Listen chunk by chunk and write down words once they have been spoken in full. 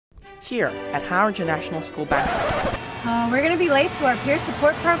here at Harrow International School, Bangkok. We're going to be late to our peer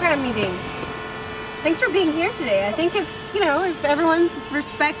support program meeting. Thanks for being here today. I think if everyone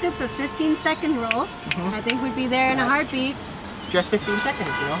respected the 15-second rule, I think we'd be there in a heartbeat. Just 15 seconds,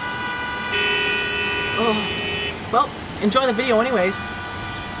 you know? Oh, well, enjoy the video anyways.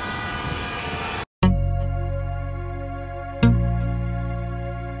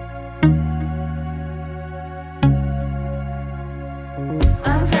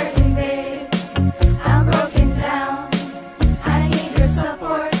 I'm hurting, babe. I'm broken down. I need your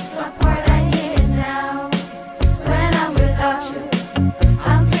support, I need it now. When I'm without you,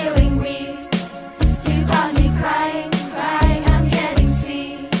 I'm feeling weak. You got me crying, I'm getting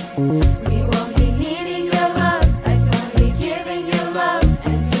seized. We won't be needing your love, I just wanna be giving you love.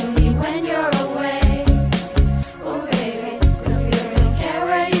 And it's only when you're away. Oh baby, 'cause we don't really care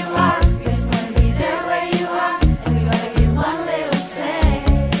where you are. We just wanna be there where you are. And we gotta give one little say.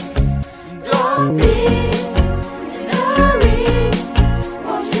 Don't be sorry.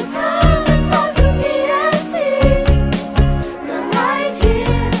 Won't you come and talk to PSP? We're right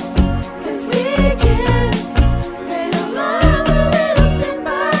here, 'cause we give little love, a little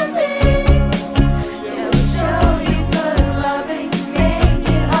sympathy. Yeah, we show you good loving, make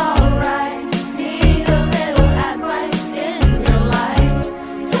it alright. Need a little advice in your life.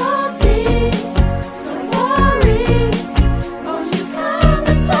 Don't be so worried. Won't you come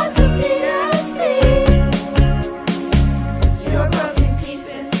and talk to PSP? Your broken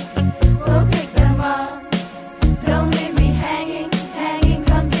pieces, we'll pick them up. Don't leave me hanging,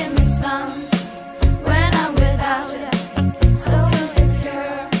 come give me some. When I'm without you, so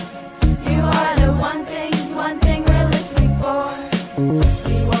insecure. You are the one thing we're listening for.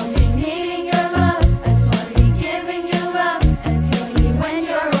 We won't be needing your love, I just wanna be giving you love. And it's only when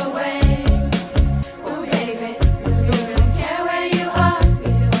you're away. Oh baby, 'cause we don't care where you are. We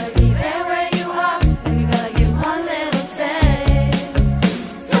just wanna be there where you are. And we gotta give one little say.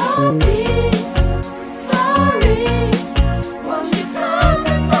 Don't be sorry. Won't you come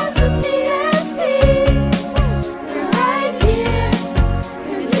and talk to PSP? We're right here,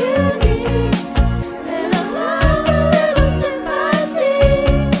 'cause you need little love, a little sympathy.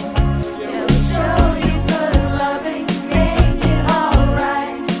 Yeah, we show you good loving, make it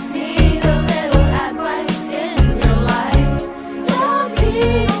alright. Need a little advice in your life. Don't be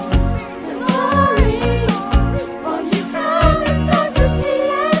so sorry. Won't you come and talk to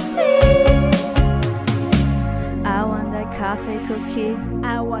PSP? I want that coffee cookie.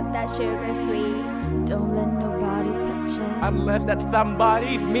 I want that sugar sweet. Don't let nobody touch it. Unless that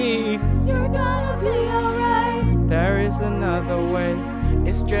somebody's me. You're gonna be alright. There is another way.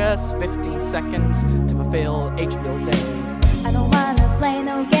 It's just 15 seconds to fulfill H-Bill's day. I don't wanna play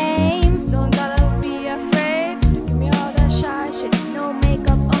no games. Don't gotta be afraid. Give me all that shy shit, no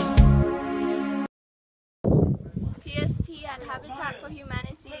makeup on. PSP and Habitat for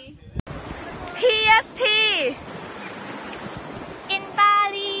Humanity. PSP in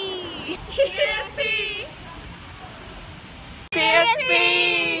Bali. PSP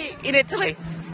in Italy.